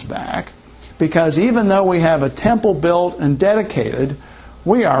comes back, because even though we have a temple built and dedicated,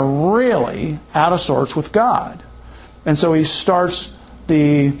 we are really out of sorts with God. And so he starts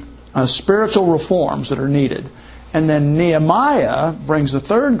the spiritual reforms that are needed. And then Nehemiah brings the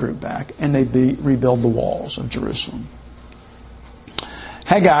third group back, and they rebuild the walls of Jerusalem.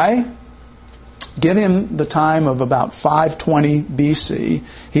 Haggai, give him the time of about 520 BC.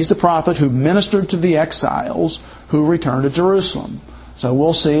 He's the prophet who ministered to the exiles who returned to Jerusalem. So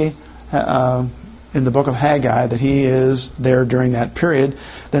we'll see in the book of Haggai that he is there during that period.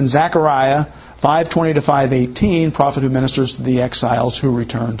 Then Zechariah, 520 to 518, prophet who ministers to the exiles who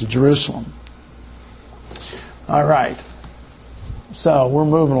return to Jerusalem. All right. So we're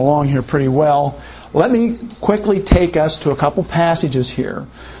moving along here pretty well. Let me quickly take us to a couple passages here.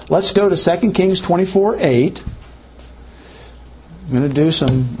 Let's go to 2 Kings 24:8. I'm going to do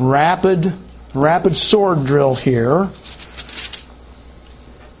some rapid sword drill here.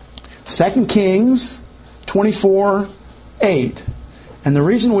 2 Kings 24:8. And the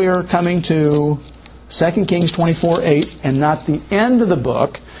reason we are coming to 2 Kings 24:8 and not the end of the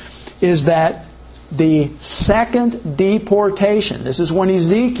book is that the second deportation, this is when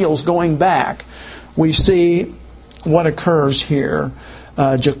Ezekiel's going back, we see what occurs here.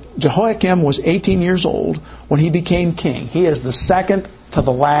 Jehoiakim was 18 years old when he became king. He is the second to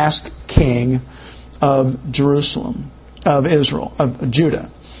the last king of Jerusalem, of Israel, of Judah.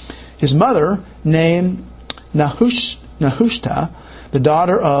 His mother, named Nehushta, the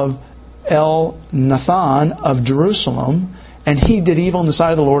daughter of Elnathan of Jerusalem, and he did evil in the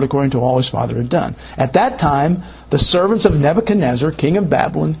sight of the Lord according to all his father had done. At that time, the servants of Nebuchadnezzar, king of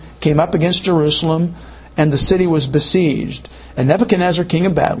Babylon, came up against Jerusalem, and the city was besieged. And Nebuchadnezzar, king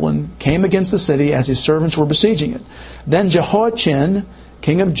of Babylon, came against the city as his servants were besieging it. Then Jehoiachin,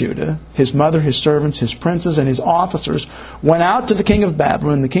 king of Judah, his mother, his servants, his princes, and his officers went out to the king of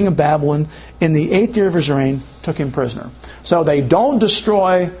Babylon. And the king of Babylon, in the 8th year of his reign, took him prisoner. So they don't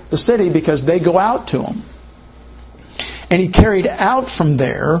destroy the city because they go out to him. And he carried out from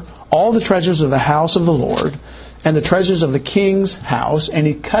there all the treasures of the house of the Lord and the treasures of the king's house, and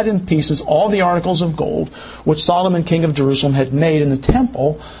he cut in pieces all the articles of gold which Solomon king of Jerusalem had made in the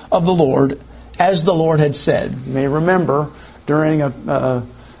temple of the Lord, as the Lord had said. You may remember during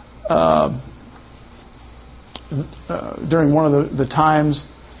during one of the times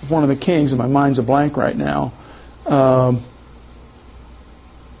of one of the kings, and my mind's a blank right now,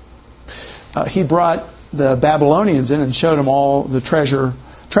 he brought the Babylonians in and showed them all the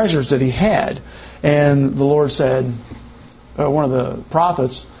treasures that he had. And the Lord said, one of the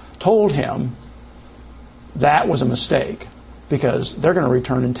prophets told him that was a mistake, because they're going to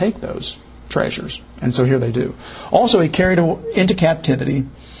return and take those treasures. And so here they do. Also, he carried into captivity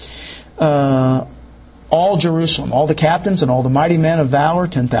all Jerusalem, all the captains and all the mighty men of valor,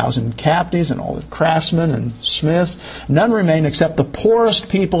 10,000 captives, and all the craftsmen and smiths. None remained except the poorest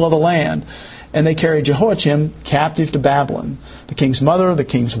people of the land. And they carried Jehoiachin captive to Babylon. The king's mother, the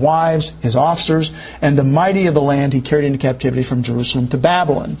king's wives, his officers, and the mighty of the land he carried into captivity from Jerusalem to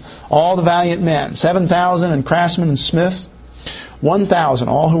Babylon. All the valiant men, 7,000, and craftsmen and smiths, 1,000,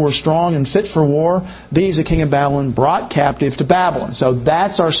 all who were strong and fit for war, these the king of Babylon brought captive to Babylon. So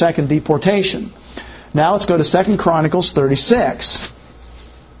that's our second deportation. Now let's go to 2 Chronicles 36.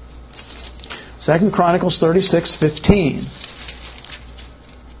 2 Chronicles 36:15.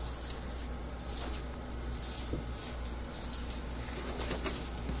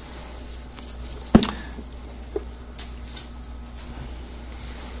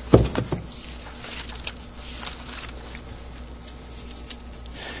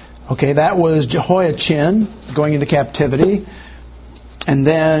 Okay, that was Jehoiachin going into captivity. And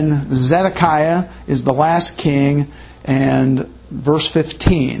then Zedekiah is the last king. And verse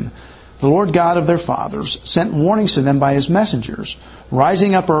 15. The Lord God of their fathers sent warnings to them by his messengers,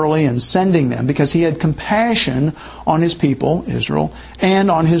 rising up early and sending them, because he had compassion on his people, Israel, and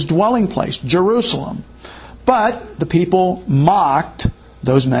on his dwelling place, Jerusalem. But the people mocked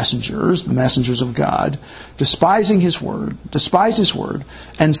those messengers, the messengers of God, despised his word,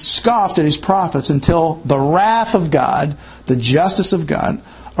 and scoffed at his prophets, until the wrath of God, the justice of God,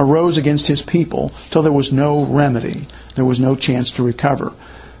 arose against his people, till there was no remedy. There was no chance to recover.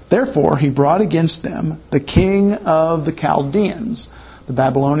 Therefore, he brought against them the king of the Chaldeans. The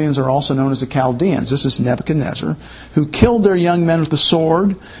Babylonians are also known as the Chaldeans. This is Nebuchadnezzar, who killed their young men with the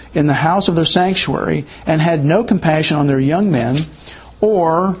sword in the house of their sanctuary, and had no compassion on their young men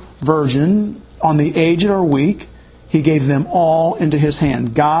or virgin, on the aged or weak. He gave them all into his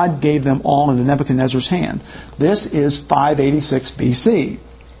hand. God gave them all into Nebuchadnezzar's hand. This is 586 BC.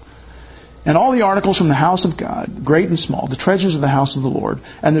 And all the articles from the house of God, great and small, the treasures of the house of the Lord,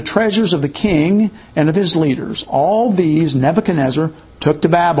 and the treasures of the king and of his leaders, all these Nebuchadnezzar took to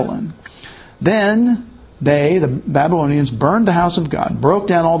Babylon. Then they, the Babylonians, burned the house of God, broke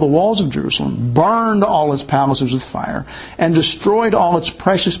down all the walls of Jerusalem, burned all its palaces with fire, and destroyed all its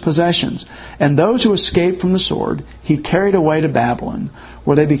precious possessions. And those who escaped from the sword he carried away to Babylon,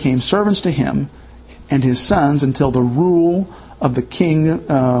 where they became servants to him and his sons until the rule of the kingdom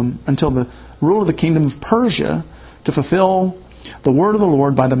of Persia, to fulfill the word of the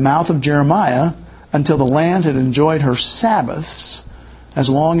Lord by the mouth of Jeremiah, until the land had enjoyed her Sabbaths. As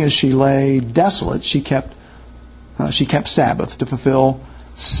long as she lay desolate, she kept Sabbath to fulfill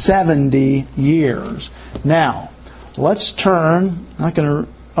 70 years. Now, let's turn.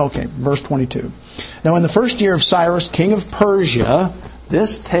 Verse 22. Now, in the first year of Cyrus, king of Persia,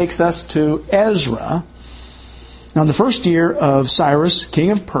 this takes us to Ezra. Now, in the first year of Cyrus,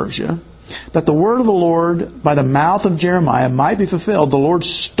 king of Persia, that the word of the Lord by the mouth of Jeremiah might be fulfilled, the Lord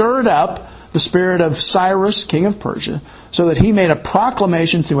stirred up the spirit of Cyrus, king of Persia, so that he made a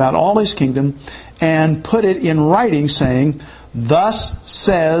proclamation throughout all his kingdom and put it in writing, saying, Thus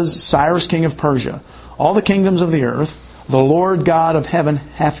says Cyrus, king of Persia, all the kingdoms of the earth, the Lord God of heaven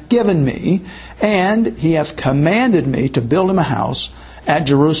hath given me, and he hath commanded me to build him a house at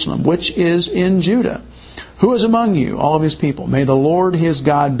Jerusalem, which is in Judah. Who is among you, all of his people? May the Lord his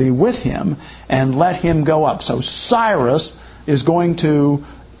God be with him, and let him go up. So Cyrus is going to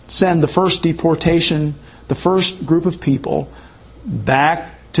send the first deportation, the first group of people,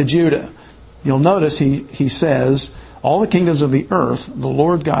 back to Judah. You'll notice he says, all the kingdoms of the earth, the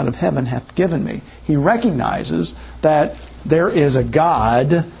Lord God of heaven hath given me. He recognizes that there is a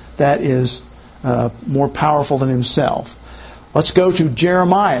God that is more powerful than himself. Let's go to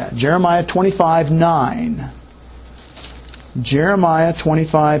Jeremiah. Jeremiah 25:9. Jeremiah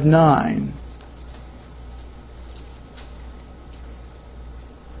 25:9.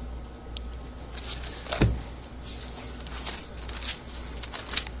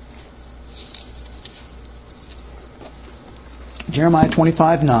 Jeremiah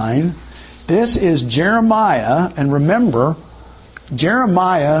 25:9. This is Jeremiah, and remember,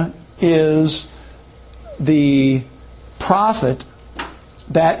 Jeremiah is the prophet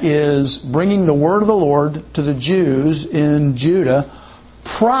that is bringing the word of the Lord to the Jews in Judah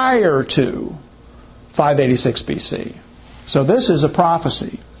prior to 586 BC. So this is a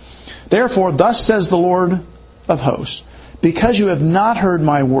prophecy. Therefore, thus says the Lord of hosts, because you have not heard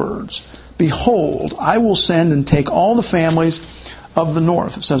my words, behold, I will send and take all the families of the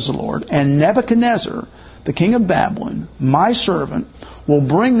north, says the Lord, and Nebuchadnezzar, the king of Babylon, my servant, will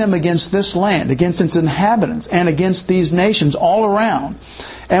bring them against this land, against its inhabitants, and against these nations all around,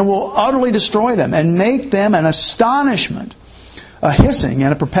 and will utterly destroy them, and make them an astonishment, a hissing,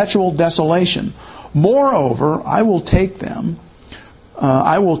 and a perpetual desolation. Moreover, I will take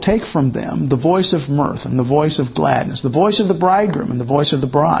from them the voice of mirth and the voice of gladness, the voice of the bridegroom and the voice of the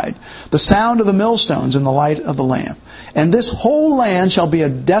bride, the sound of the millstones and the light of the lamp. And this whole land shall be a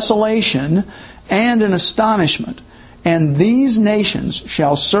desolation and an astonishment. And these nations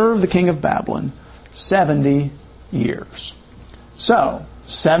shall serve the king of Babylon 70 years. So,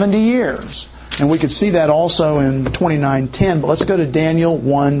 70 years. And we could see that also in 29:10, but let's go to Daniel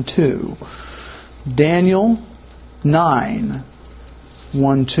 1:2. Daniel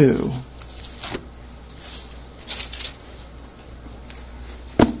 9:1-2.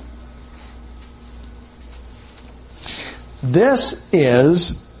 This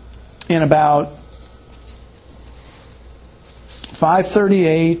is in about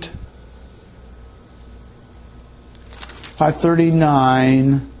 538,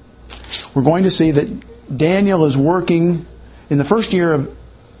 539. We're going to see that Daniel is working in the first year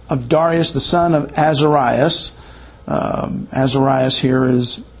of Darius, the son of Azarias. Azarias here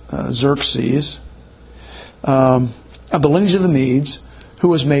is Xerxes, of the lineage of the Medes, who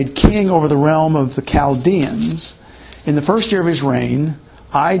was made king over the realm of the Chaldeans. In the first year of his reign,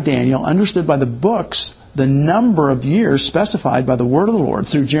 I, Daniel, understood by the books the number of years specified by the word of the Lord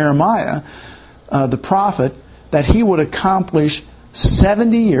through Jeremiah, the prophet, that he would accomplish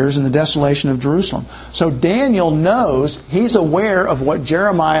 70 years in the desolation of Jerusalem. So Daniel knows, he's aware of what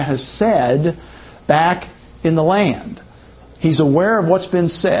Jeremiah has said back in the land. He's aware of what's been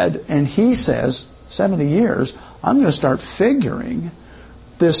said, and he says, 70 years, I'm going to start figuring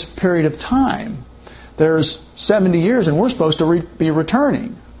this period of time. There's 70 years, and we're supposed to be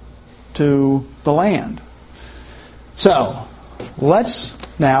returning to the land. So, let's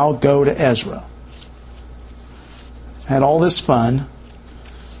now go to Ezra. had all this fun,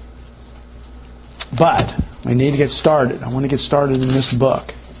 but we need to get started. I want to get started in this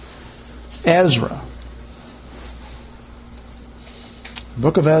book. Ezra.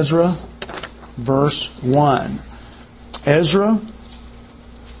 Book of Ezra, verse 1. Ezra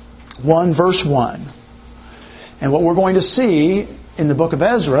 1, verse 1. And what we're going to see in the book of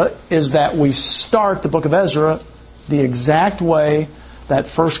Ezra is that we start the book of Ezra the exact way that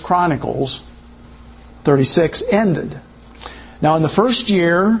 1 Chronicles 36 ended. Now, in the first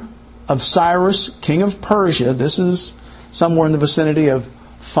year of Cyrus, king of Persia, this is somewhere in the vicinity of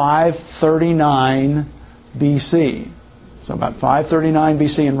 539 BC. So about 539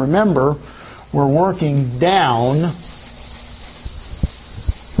 BC. And remember, we're working down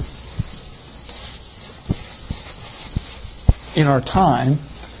in our time.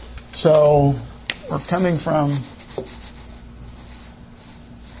 So we're coming from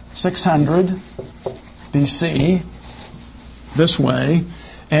 600 BC this way,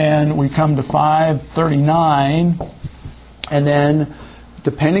 and we come to 539, and then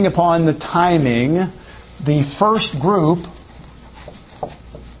depending upon the timing, the first group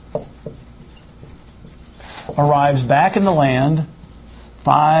arrives back in the land,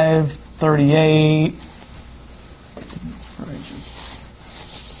 538.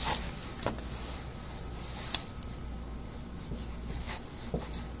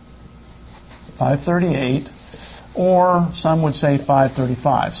 538, or some would say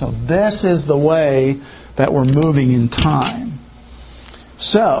 535. So this is the way that we're moving in time.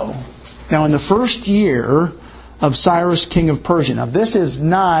 So, now in the first year of Cyrus, king of Persia. Now this is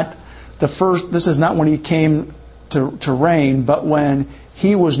not when he came to reign, but when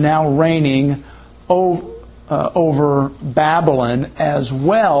he was now reigning over Babylon as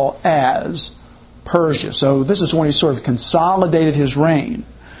well as Persia. So this is when he sort of consolidated his reign.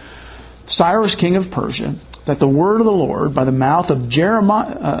 Cyrus, king of Persia, that the word of the Lord by the mouth of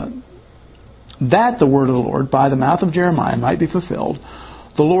Jeremiah might be fulfilled.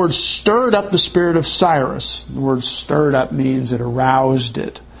 The Lord stirred up the spirit of Cyrus. The word stirred up means it aroused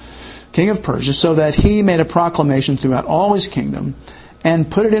it. King of Persia, so that he made a proclamation throughout all his kingdom and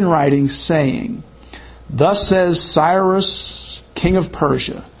put it in writing, saying, Thus says Cyrus, king of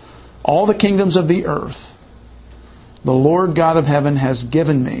Persia, all the kingdoms of the earth, the Lord God of heaven has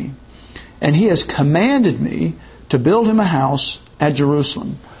given me, and he has commanded me to build him a house at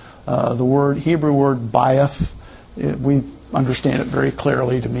Jerusalem. The Hebrew word bayith, we understand it very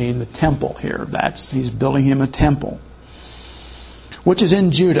clearly to mean the temple here. He's building him a temple, which is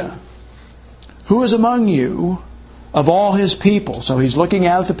in Judah. Who is among you of all his people? So he's looking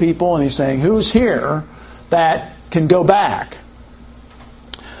out at the people and he's saying, who's here that can go back?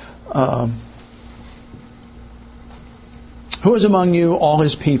 Who is among you all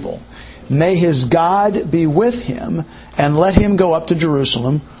his people? May his God be with him, and let him go up to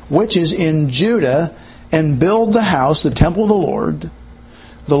Jerusalem, which is in Judah, and build the house, the temple of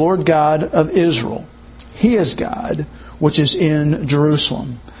the Lord God of Israel. He is God, which is in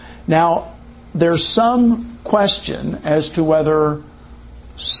Jerusalem. Now, there's some question as to whether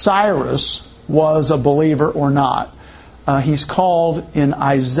Cyrus was a believer or not. He's called in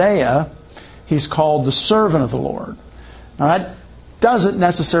Isaiah, he's called the servant of the Lord. Now that doesn't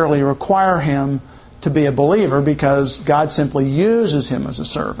necessarily require him to be a believer because God simply uses him as a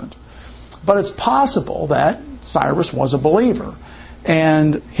servant. But it's possible that Cyrus was a believer.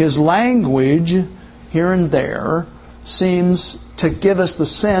 And his language here and there seems to give us the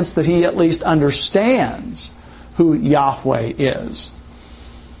sense that he at least understands who Yahweh is,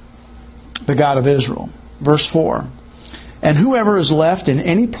 the God of Israel. Verse 4, And whoever is left in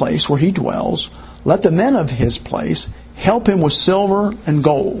any place where he dwells, let the men of his place help him with silver and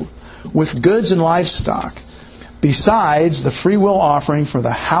gold, with goods and livestock, besides the freewill offering for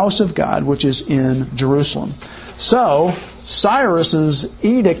the house of God, which is in Jerusalem. So, Cyrus's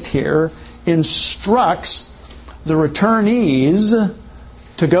edict here instructs the returnees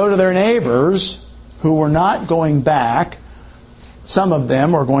to go to their neighbors who were not going back. Some of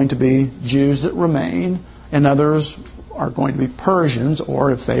them are going to be Jews that remain, and others are going to be Persians, or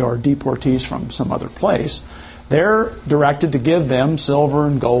if they are deportees from some other place, they're directed to give them silver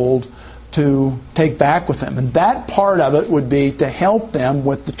and gold to take back with them. And that part of it would be to help them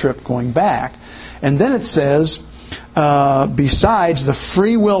with the trip going back. And then it says, besides the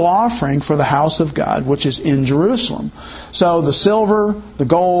free will offering for the house of God, which is in Jerusalem. So the silver, the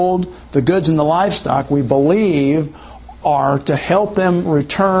gold, the goods and the livestock, we believe, are to help them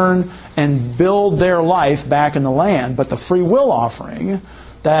return and build their life back in the land. But the free will offering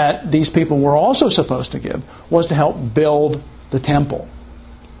that these people were also supposed to give was to help build the temple.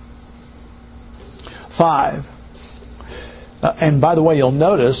 5. And by the way, you'll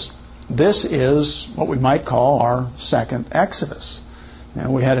notice this is what we might call our second Exodus. Now,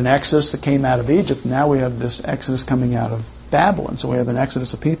 we had an Exodus that came out of Egypt. Now we have this Exodus coming out of Babylon. So we have an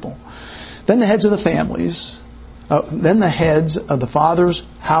Exodus of people. Then the heads of the families, then the heads of the fathers'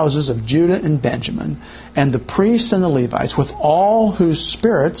 houses of Judah and Benjamin, and the priests and the Levites, with all whose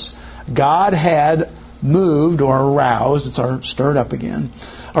spirits God had moved or aroused, it's stirred up again,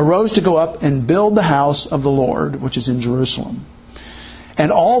 arose to go up and build the house of the Lord, which is in Jerusalem.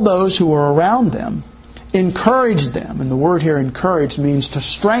 And all those who were around them encouraged them, and the word here encouraged means to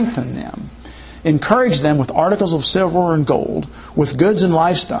strengthen them, encouraged them with articles of silver and gold, with goods and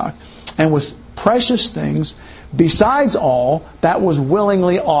livestock, and with precious things, besides all that was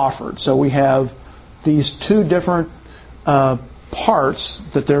willingly offered. So we have these two different parts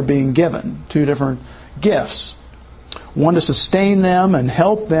that they're being given, two different gifts. One to sustain them and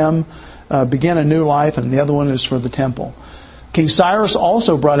help them begin a new life, and the other one is for the temple. King Cyrus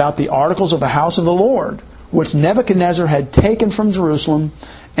also brought out the articles of the house of the Lord, which Nebuchadnezzar had taken from Jerusalem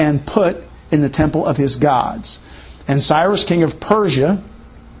and put in the temple of his gods. And Cyrus, king of Persia,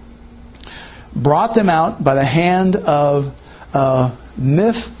 brought them out by the hand of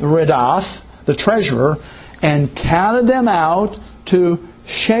Mithridath, the treasurer, and counted them out to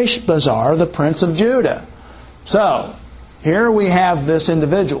Sheshbazzar, the prince of Judah. So, here we have this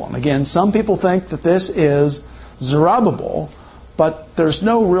individual. And again, some people think that this is Zerubbabel, but there's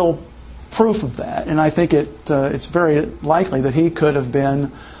no real proof of that. And I think it's very likely that he could have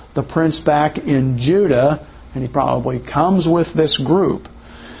been the prince back in Judah, and he probably comes with this group.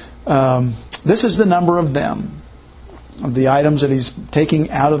 This is the number of them, of the items that he's taking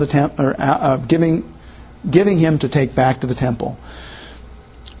out of the temple, or giving him to take back to the temple.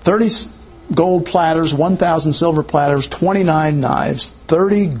 30 gold platters, 1,000 silver platters, 29 knives,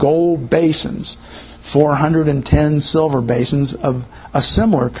 30 gold basins, 410 silver basins of a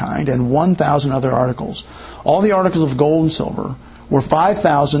similar kind, and 1,000 other articles. All the articles of gold and silver were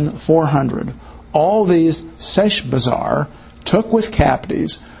 5,400. All these Sheshbazzar took with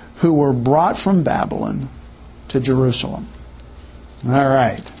captives who were brought from Babylon to Jerusalem. All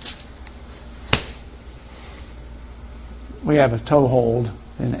right. We have a toehold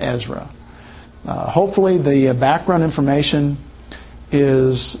in Ezra. Hopefully the background information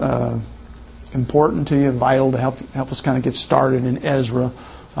is important to you, vital to help us kind of get started in Ezra.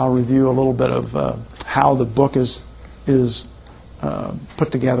 I'll review a little bit of how the book is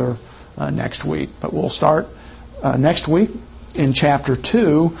put together next week. But we'll start next week in chapter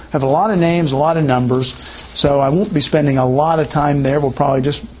 2. Have a lot of names, a lot of numbers, so I won't be spending a lot of time there. We'll probably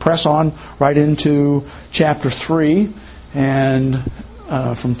just press on right into chapter 3, and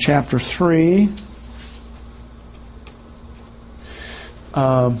from chapter 3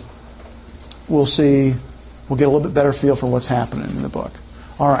 we'll get a little bit better feel for what's happening in the book.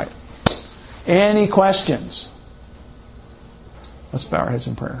 All right. Any questions? Let's bow our heads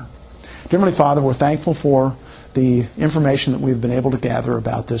in prayer. Dear Heavenly Father, we're thankful for the information that we've been able to gather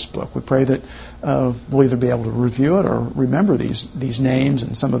about this book. We pray that we'll either be able to review it or remember these names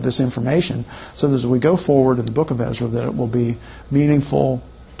and some of this information, so that as we go forward in the book of Ezra, that it will be meaningful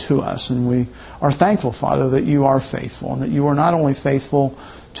to us. And we are thankful, Father, that you are faithful, and that you are not only faithful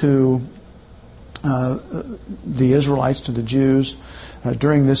to the Israelites, to the Jews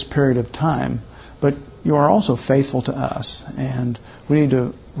during this period of time, but you are also faithful to us, and we need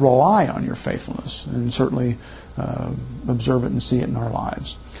to rely on your faithfulness and certainly observe it and see it in our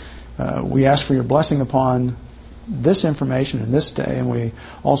lives. We ask for your blessing upon this information in this day, and we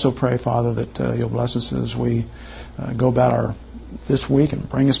also pray, Father, that you'll bless us as we go about this week and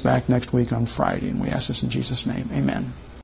bring us back next week on Friday. And we ask this in Jesus' name. Amen.